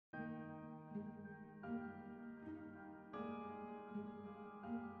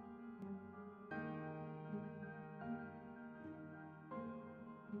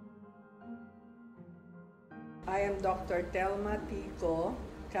I am Dr. Telma Tico,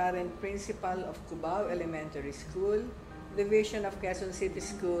 current principal of Cubao Elementary School, Division of Quezon City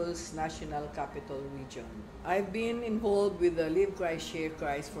Schools, National Capital Region. I've been involved with the Live Christ, Share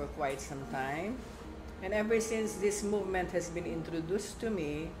Christ for quite some time. And ever since this movement has been introduced to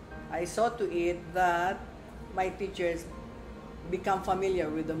me, I saw to it that my teachers become familiar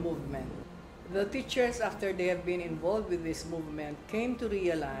with the movement. The teachers, after they have been involved with this movement, came to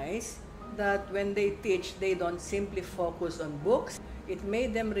realize that when they teach, they don't simply focus on books. It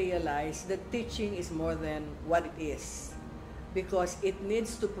made them realize that teaching is more than what it is, because it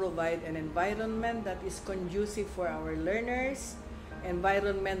needs to provide an environment that is conducive for our learners,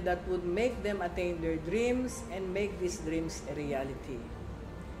 environment that would make them attain their dreams and make these dreams a reality.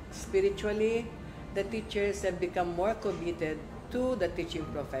 Spiritually, the teachers have become more committed to the teaching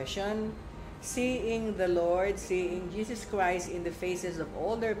profession, seeing the Lord, seeing Jesus Christ in the faces of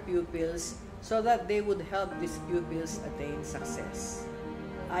all their pupils so that they would help these pupils attain success.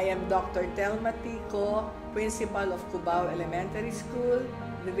 I am Dr. Telma Tico, Principal of Cubao Elementary School,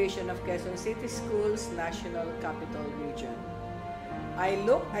 Division of Quezon City Schools, National Capital Region. I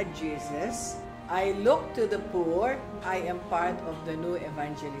look at Jesus, I look to the poor, I am part of the new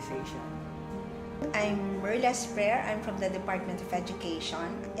evangelization. I'm Merla Sprayer. I'm from the Department of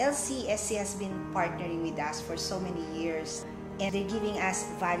Education. LCSC has been partnering with us for so many years, and they're giving us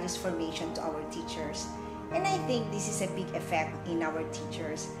values formation to our teachers. And I think this is a big effect in our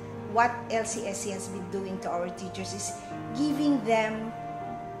teachers. What LCSC has been doing to our teachers is giving them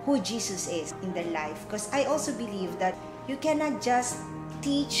who Jesus is in their life. Because I also believe that you cannot just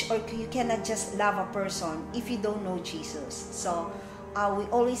teach or you cannot just love a person if you don't know Jesus. So we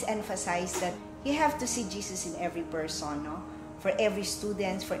always emphasize that you have to see Jesus in every person, no? For every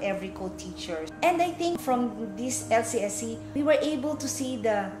student, for every co-teacher. And I think from this LCSC, we were able to see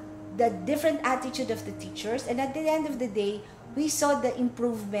the different attitude of the teachers. And at the end of the day, we saw the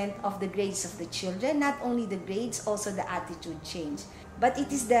improvement of the grades of the children. Not only the grades, also the attitude change. But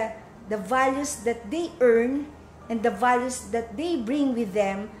it is the values that they earn and the values that they bring with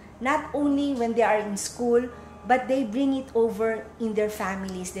them, not only when they are in school, but they bring it over in their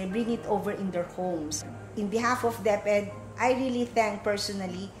families, they bring it over in their homes. In behalf of DepEd, I really thank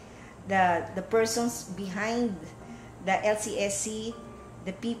personally the persons behind the LCSC,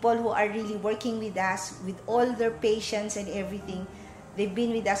 the people who are really working with us with all their patience and everything. They've been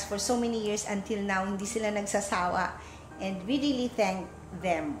with us for so many years until now, hindi sila nagsasawa, and we really thank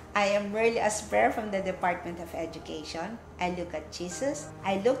them. I am Merla Sprayer from the Department of Education. I look at Jesus,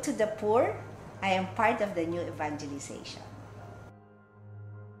 I look to the poor, I am part of the new evangelization.